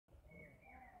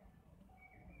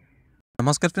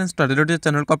नमस्कार friends, study लोडियो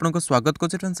channel को आपको स्वागत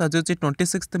करुच्चे। फ्रेंड्स आज होची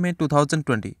 26 मे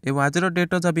 2020 एवं आज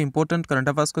डेट जब इंपोर्टेंट करंट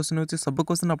अफेयर्स क्वेश्चन होची सब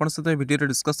क्वेश्चन आपन सहित वीडियो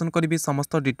डिस्कशन करी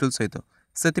समस्त डिटेल सहित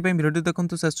से वीडियो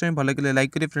देखते शेष में भल लगे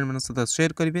लाइक करेंगे, फ्रेंड मान सहित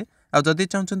शेयर करेंगे। आदि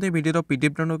चाहते वीडियो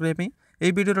पीडीएफ डाउनलोड करने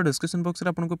ये वीडियो डिस्क्रिप्शन बॉक्स में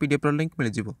आपको पीडीएफ लिंक मिल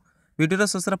जाए। वीडियो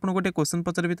शेष में आपको गोटे क्वेश्चन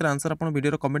पचारि तर आंसर आप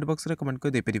वीडियो कमेंट बॉक्स में कमेंट कर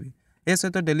देपारे। ए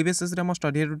सहित डेली बेसिस में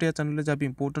स्टडी लोडियो चैनल जहाँ भी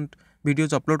इंपोर्टेंट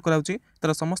वीडियोज अपलोड कराऊँगी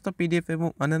तर समस्त पीडीएफ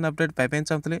और अन्य अपडेट पाइप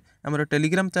चाहते आम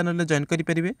टेलीग्राम चैनल जॉइन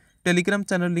करेंगे। टेलीग्राम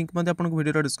चैनल लिंक आपको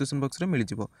वीडियो डिस्क्रिप्शन बॉक्स में मिल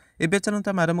जाए। एवं चलते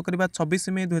आम आरंभ करवा 26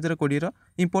 मे 2020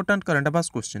 important current affairs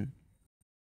question.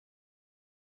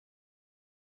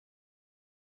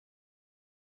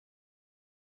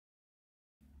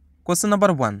 Question number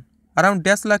 1. Around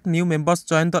 -lakh new members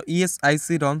joined the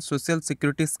ESIC run Social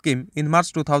Security Scheme in March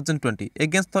 2020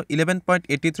 against the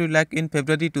 11.83 lakh in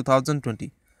February 2020.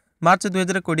 March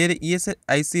 2020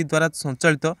 ESIC द्वारा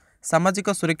संचालित सामाजिक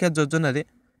सुरक्षा योजना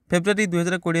फेब्रुआरी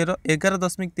 2020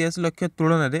 11.83 लाख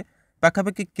तुलन में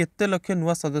पाखापाखि केते लक्ष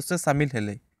नुआ सदस्य सामिल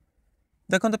हेले।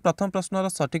 देखते प्रथम प्रश्नर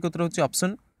सठिक उत्तर होची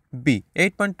ऑप्शन बी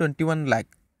 8.21 लाख।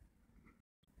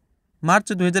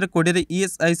 मार्च 2020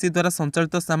 ESIC द्वारा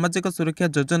संचालित सामाजिक सुरक्षा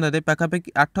योजना में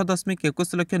पाखापाखि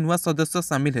 8.21 लाख नुआ सदस्य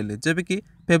सामिल हेले, जबकि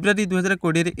फेब्रुआरी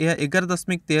 2020 यह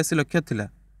 11.83 लाख थिला।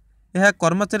 यह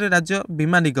कर्मचारी राज्य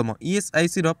बीमा निगम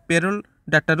ESIC रो पेरोल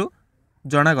डाटारू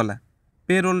जणागला।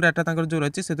 पेरोल डाटा तांकर जो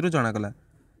रही से जणागला।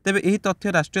 तेबे यही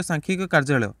तथ्य राष्ट्रीय सांख्यिकी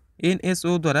कार्यालय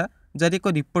NSO द्वारा जारी एक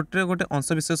रिपोर्ट रे गोटे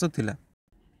अंशविशेष थिला।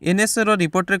 NSO रो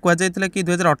रिपोर्ट रे कहुला कि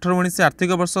 2018-19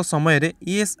 आर्थिक वर्ष समय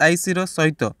ESIC रो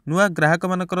सहित नुआ ग्राहक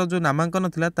मानकर जो नामांकन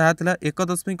थिला ताहा थिला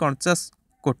 1.49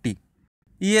 कोटी।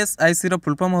 ESIC रो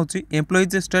फुल फॉर्म होची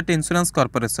एम्प्लॉइज स्टेट इंश्योरेंस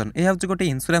कॉर्पोरेशन। यह होची गोटे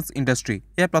इंश्योरेंस इंडस्ट्री।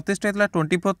 यह प्रतिष्ठा होता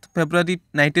 24 फेब्रुआरी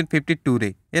 1952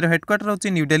 रे। यार हेडक्वार्टर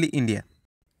होची new Delhi, India.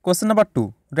 Question number 2.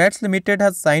 RITES Limited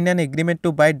has signed an agreement to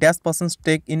buy -%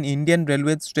 stake in Indian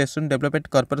Railway Station Development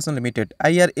Corporation Limited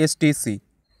 (IRSTC).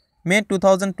 May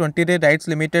 2020 रे RITES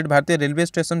Limited भारतीय railway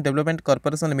station development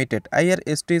corporation limited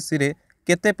IRSTC रे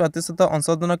केते प्रतिशत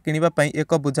अंशदान किनिबा पई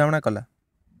एक बुझामणा कला।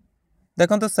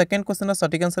 देखंतु सेकंड क्वेश्चन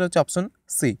सटीक आंसर होची option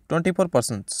C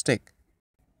 24% stake.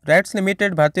 Rights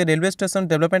limited भारतीय railway station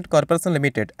development corporation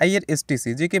limited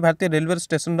IRSTC जी कि भारतीय रेलवे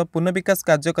स्टेशन पुनर्विकास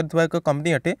कार्य करथिबा एक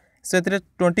कंपनी अटे से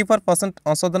 24%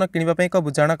 अंशदान किनिबा पई एक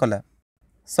बुझाणा कला।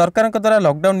 सरकार द्वारा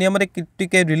लॉकडाउन नियम रे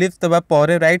टिके रिलीफ देबा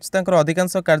पर राइट्स तांकर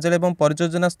अधिकांश कार्यालय एवं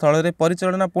परियोजना स्थल रे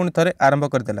परिचालना पुणी थरे आरंभ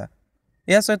करदेला।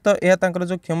 या सहित यह तांकर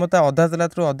जो क्षमता अधा जिला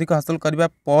अधिक हासिल करबा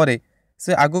पर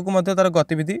से आगु को मध्य तार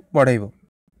गतिविधि बढ़ाइबो।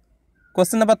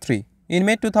 Question number 3. In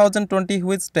May 2020,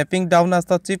 who is stepping down as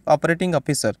the Chief Operating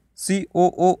Officer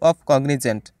 (COO) of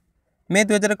Cognizant? मे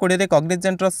 2020 रे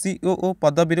Cognizant रो COO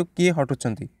पदवीरु किए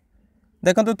हटुछंती।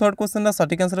 देखंतु थर्ड क्वेश्चन रा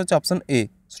सटीक आंसर होची option A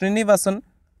Srinivasan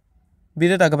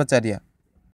Veer Raghavacharya.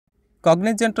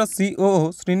 Cognizant row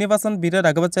COO Srinivasan वीर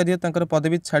राघवाचार्य तांकर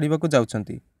पदवी छाड़िबाकू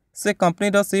जाउछंती। से कंपनी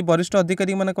रो से वरिष्ठ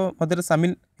अधिकारी मानक मध्य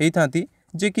सामिल हेइथांती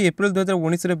जे कि अप्रैल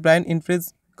 2019 रे ब्रायन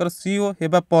इन्फ्रेज कर CEO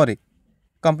हेबा पर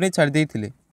कंपनी छाड़ी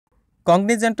देइथिले।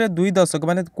 कॉग्निजेंट 2 दशक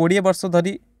माने 20 वर्ष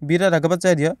धरी वीर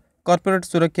राघवाचार्य कॉर्पोरेट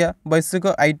सुरक्षा, वैश्विक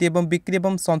IT एवं बिक्री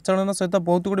एवं संचालन सहित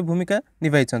बहुत गुड़ी भूमिका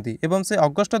निभाई एवं से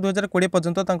अगस्त 2020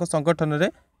 पर्यंत तांको संगठन रे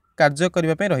कार्य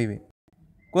करबा पई रहिबे।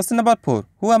 Question number 4.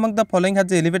 Who among the following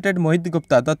has elevated Mohit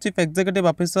Gupta the chief executive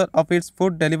officer of its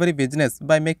food delivery business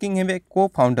by making him a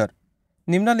cofounder?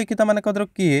 निम्नलिखित मानकर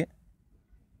किए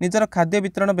निजर खाद्य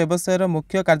वितरण व्यवसायर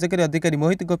मुख्य कार्यकारी अधिकारी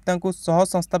मोहित गुप्ता को सह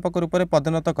संस्थापक रूप में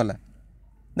पदोन्नत कला।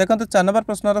 देखते 4 नंबर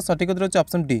प्रश्नर सठिक उत्तर होची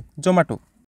ऑप्शन डी जोमाटो।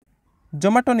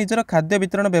 जोमाटो निजर खाद्य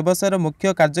वितरण व्यवसायर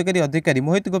मुख्य कार्यकारी अधिकारी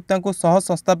मोहित गुप्ता को सह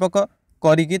संस्थापक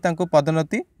करिकी तांको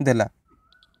पदोन्नति देला।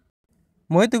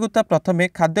 मोहित गुप्ता प्रथमे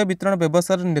खाद्य वितरण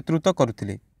व्यवसायर नेतृत्व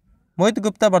करुथिले। मोहित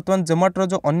गुप्ता वर्तमान जोमाटोर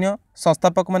जो अन्य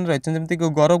संस्थापक मान रहिछन जेमति कि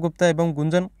गौरव गुप्ता एवं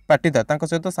गुंजन पाटीदार तांको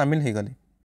सहित सामिल हे गले।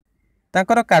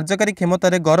 तांकर कार्यकारी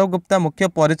क्षमतार गौरव गुप्ता मुख्य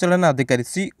परिचालन अधिकारी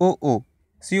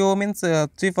COO means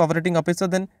chief operating officer,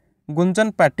 then Gunjan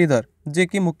Patidar जे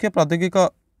कि मुख्य प्रौद्योगिक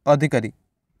अधिकारी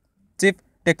chief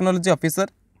technology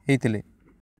officer हेइथिले।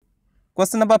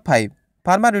 Question number 5.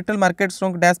 Pharma retail market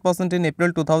shrunk -% in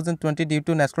April 2020 due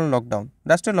to national lockdown.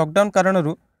 राष्ट्रीय लॉकडाउन कारण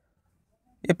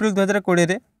एप्रिल 2020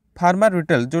 रे फार्मा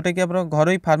रिटेल जोटा कि आप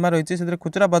घर फार्मा रही है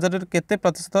खुचरा बजार में केते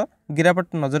प्रतिशत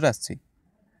गिरावट नजर आसी।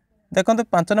 देखो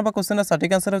 5 नंबर क्वेश्चन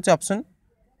सटीक आंसर होची ऑप्शन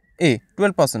ए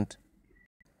 12%।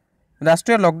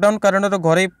 राष्ट्रीय लॉकडाउन कारण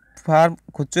घरे फार्म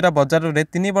खुचरा बजार में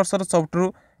 3 वर्षर सबुठू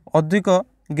अधिक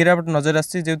गिरावट नजर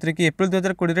आसी, जो कि एप्रिल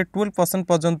 2020 रे 12%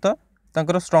 पर्यंत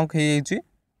तांकर स्ट्रंग हो जाइए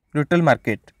रिटेल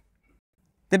मार्केट।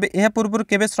 तेबे यह पूर्व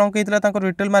केबे स्ट्रंग होता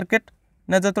रिटेल मार्केट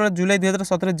ना जो जुलाई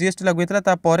 2017 जीएसटी लागू होता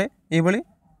तापर ये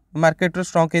मार्केट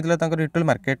स्ट्रंग होता रिटेल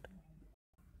मार्केट।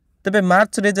 तेबे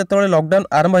मार्च रे जो लॉकडाउन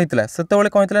आरंभ होता से कौन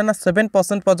होता ना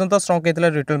 7% पर्यंत स्ट्रंग होता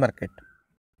retail market.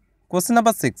 Question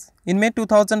number 6 in may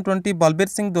 2020 Balbir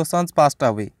Singh Dosanjh passed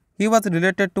away he was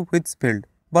related to which field.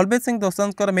 Balbir Singh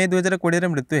Dosanjh मे 2020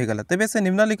 मृत्यु होगला तेबे से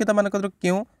निम्नलिखित मानक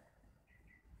क्यों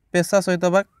पेशा सहित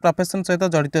प्रोफेशन सहित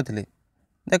जड़ित थे।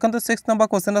 देखो 6 नंबर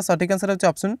क्वेश्चन सठिक आंसर होची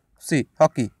ऑप्शन सी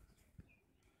हॉकी।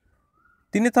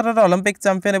 3 थर ओलंपिक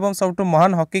चैंपियन एवं सबुठ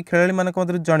महान हॉकी खेलाड़ी मानक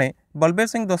जड़े बलबीर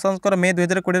सिंह दोसांझ मे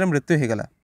 2020 मृत्यु होगला।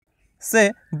 से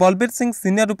बलबीर सिंह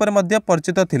सीनियर रूप में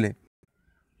परिचित थे।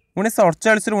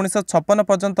 1948 रु 1956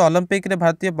 पर्यंत ओलंपिक रे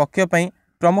भारतीय पक्ष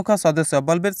प्रमुख सदस्य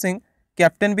बलबीर सिंह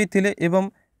कैप्टेन भी थिले एवं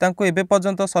तांको एबे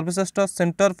पर्यंत सर्वश्रेष्ठ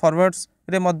सेंटर फॉरवर्ड्स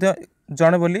रे मध्य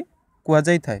जणे बोली कुआ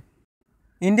जाई थाए।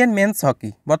 इंडियन मेन्स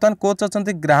हॉकी बर्तमान कोच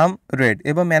अछंती ग्राहम रेड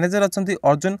एवं manager अछंती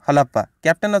Arjun हलाप्पा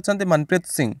captain अछंती Manpreet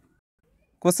Singh.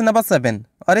 Question number 7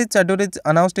 Ariz Chaudharys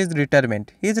announced his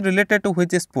retirement he is related to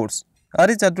which sports.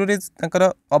 Ariz Chaudharys तांकर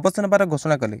अवसान बार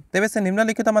घोषणा कले तेबे से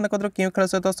निम्नलिखित मानक क्यों खेल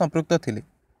सहित संपृक्त थिले।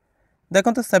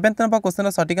 देखो 7 नंबर क्वेश्चन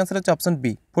सठिक आंसर होची option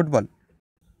B football.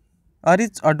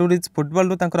 Ariz अडुरिज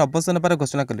football अवसान बार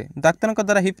घोषणा कले डाक्तर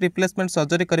द्वारा हिप रिप्लेसमेंट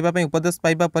सर्जरी करने उपदेश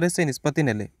पाइबा पर से निष्पत्ति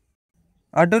नेले।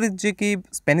 अडोरिज जी की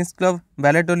स्पेनिश क्लब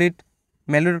वैलेडोलिड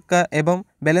मेलोर्का एवं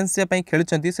बैलेंसिया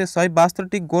खेलुंट से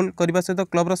 172 गोल करने सहित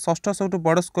क्लबर षष्ठ सबुठ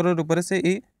बड़ स्कोर रूप से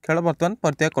यह खेल बर्तमान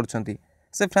परित्याग कर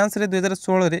से फ्रांस रे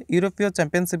 2016 यूरोपीय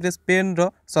चैंपियनशिप रे स्पेन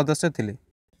रो सदस्य थिले।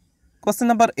 Question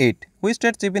number 8 which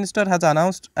state chief minister has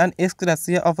announced N ex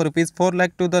gratia of ₹4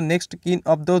 lakh to the next kin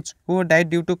of those who died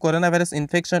due to coronavirus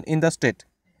infection in the state।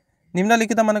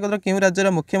 निम्नलिखित मानक क्यों राज्यर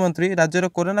मुख्यमंत्री राज्यर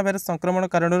कोरोना भाइरस संक्रमण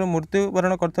कारण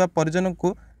मृत्युवरण कर परिजन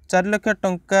को 4 लाख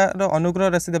टंकार अनुग्रह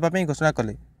राशि देवाई घोषणा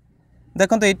कले।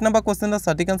 देखो 8 नंबर क्वेश्चन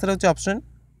सठिक आंसर होची ऑप्शन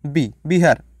बी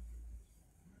बिहार।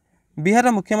 बिहार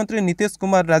मुख्यमंत्री नीतीश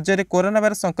कुमार राज्य में कोरोना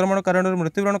भाइरस संक्रमण कारण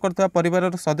मृत्युवरण कर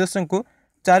परिवार सदस्य को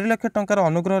 4 लाख टंकार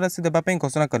अनुग्रह राशि देवाई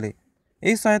घोषणा कले।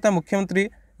 यह सहायता मुख्यमंत्री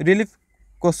रिलीफ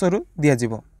कोषरू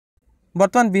दिज्व।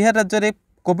 बर्तमान बिहार राज्य में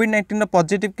कोविड-19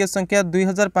 पॉजिटिव केस संख्या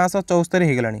 2574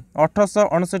 होगला।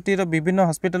 1869 विभिन्न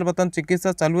हॉस्पिटल बर्तमान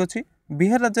चिकित्सा चालू अच्छी।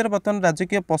 बिहार राज्य बर्तमान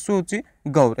राजकीय पशु होची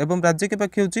गौर एवं राज्य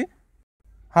पक्षी होची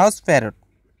हाउस पैरट।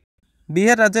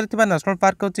 बिहार राज्य में नेशनल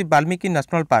पार्क होची Valmiki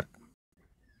national park.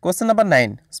 Question number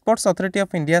 9 sports authority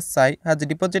of India Sai has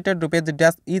deposited rupees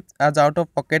dash each as out of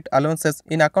pocket allowances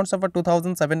in accounts of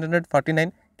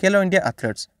 2749 Khelo India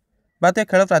athletes. भारतीय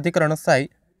खेल प्राधिकरण साई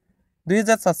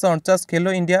 2749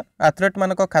 खेलो इंडिया एथलेट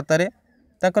मानक खातार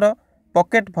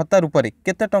पॉकेट भत्ता रूप से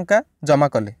केते टंका जमा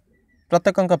कले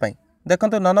प्रत्येक। देखो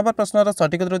 9 नंबर प्रश्नर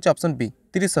सठिक उत्तर ऑप्शन बी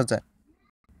 30,000।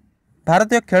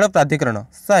 भारतीय खेल प्राधिकरण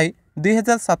साई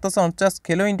 2749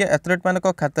 खेलो इंडिया एथलेट मानक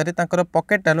खातार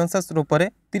पॉकेट अलाउंसेस रूप से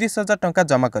 30,000 टंका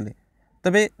जमा कले।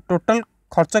 तेबे टोटल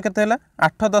खर्च केते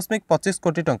 8.25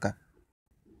 कोटी टंका।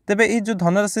 तेबे ये जो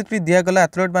धनराशि दिगला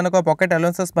एथलेट मानक पॉकेट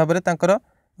अलाउंसेस भाव में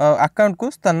अकाउंट को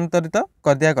स्थानांतरित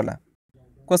कर दिगला।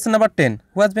 Question number 10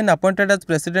 who has been appointed as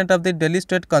president of the Delhi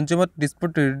state consumer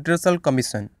dispute redressal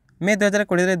commission. मे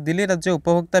 2020 दिल्ली राज्य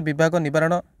उपभोक्ता विभाग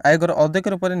निवारण आयोगर अध्यक्ष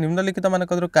रूप से निम्नलिखित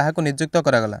मानक क्या नियुक्त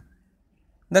करागला।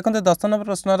 देखो 10 नंबर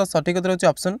प्रश्नर सठिक उत्तर होची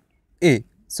ऑप्शन ए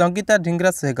संगीता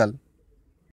ढिंगरा सहगल।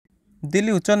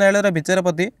 दिल्ली उच्च न्यायालय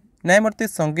विचारपति न्यायमूर्ति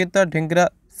संगीता ढिंगरा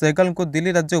सहगल को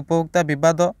दिल्ली राज्य उपभोक्ता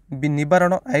विवाद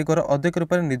निवारण आयोगर अध्यक्ष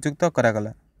रूप से नियुक्त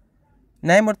करागला।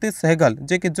 न्यायमूर्ति सहगल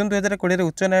जे कि जून 2020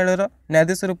 उच्च न्यायालय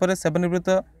न्यायाधीश रूप से सेवानिवृत्त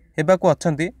होगाक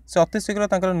अच्छा से अति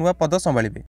शीघ्र नुआ पद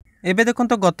संभाଳିबे। एबे देखो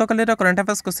गतकाली current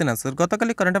affairs question answer.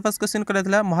 गतकाली current affairs question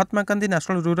कराइला Mahatma Gandhi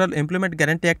national rural employment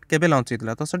guarantee act केबे लॉन्च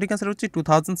होता। तो सठिक आंसर होची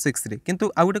 2006 रे।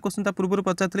 किंतु आ गोटे क्वेश्चन ता पूर्व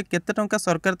पचारथिले केते टंका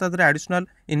सरकार तादरे additional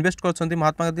invest करछन्ती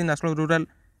Mahatma Gandhi national rural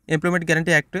employment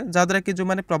guarantee act जहाँद्वारा कि जो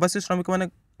मैंने प्रवासी श्रमिक मैंने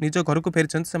निज घर को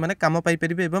फेरी से कम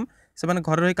पाइपर और से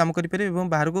घर रही कम करेंगे और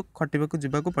बाहर को खटिबा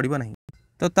जावाक पड़ो ना।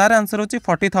 तो तार आंसर होची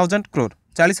 40,000 करोड़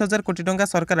 40,000 कोटी टंका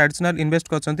सरकार additional invest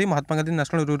करछन्ती Mahatma Gandhi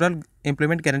national rural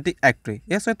employment guarantee act रे।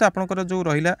 ए सहित आपनकर जो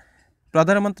रहिला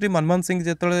प्रधानमंत्री मनमोहन सिंह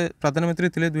जेतले प्रधानमंत्री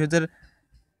थिले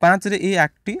 2005 रे ए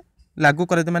एक्ट लागू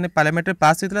कर माने पार्लियामेंट रे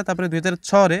पास होइतिला। तापर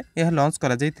 2006 रे यह लॉन्च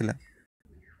करा जाइतिला।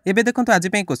 एबे देखंतु आज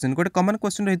पे क्वेश्चन गोटे कॉमन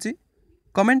क्वेश्चन रहिछि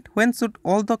comment when should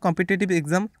all the competitive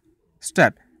exam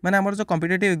start. माने हमर जो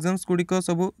कॉम्पिटिटिव एग्जाम्स गुडी को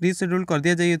सब रीशेड्यूल कर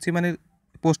दिया जाई अछि माने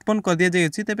पोस्टपोन कर दिया जाई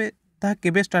अछि। तेबे ता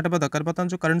केबे स्टार्ट होबा दरकार। बर्तमान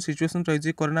जो करंट सिचुएशन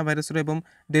रही कोरोना भाइरस एवं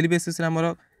डेली बेसिस रे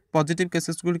हमर पॉजिटिव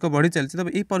केसेस गुडी को बढ़ी चलछि।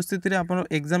 तबे ई परिस्थिति रे आपन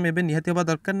एग्जाम एबे निहाती होबा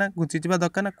दरकार ना घुची जिबा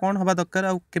दरकार ना कोन होबा दरकार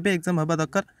आ केबे एग्जाम होबा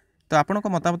दरकार। तो आपन को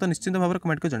मतामत निश्चित भाव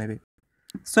कमेंट को जणाइबे।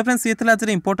 सो फ्रेंड्स ये आज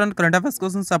इंपोर्टेंट करंट अफेयर्स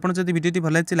क्वेश्चन आपन जदि वीडियो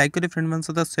भल लगे लाइक करें फ्रेंड मान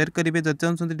सहित शेयर करेंगे जब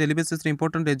चाहते daily basis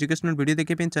important educational video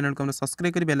देखिए चैनल को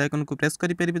सब्सक्राइब कर बेल आइकन को प्रेस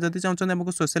करेंगे जब चाहते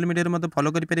हमको सोशल मीडिया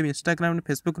फॉलो करेंगे इंस्टाग्राम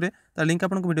फेसबुक रे तो लिंक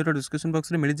आपको वीडियो डिस्क्रिप्शन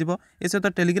बॉक्स में मिल जाए ये सहित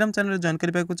टेलीग्राम चैनल जॉइन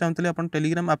करने को चाहते हैं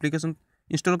टेलीग्राम एप्लिकेशन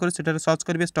इंस्टॉल कर सर्च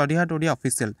करेंगे study heart Odia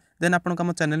official then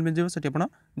आपको चैनल मिल जाए आप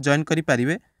जॉइन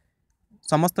करेंगे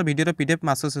समस्त वीडियो पीडीएफ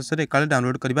मास शेष में एकाले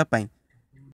डाउनलोड करने।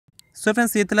 सो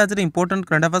फ्रेंड्स ये आज इंपोर्टेंट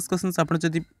करंट अफेयर्स क्वेश्चन आप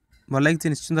जब भल लगे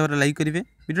निश्चित भाव लाइक करेंगे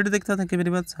वीडियो देखते thank you very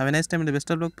much have a nice time and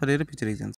best of luck for your future exams.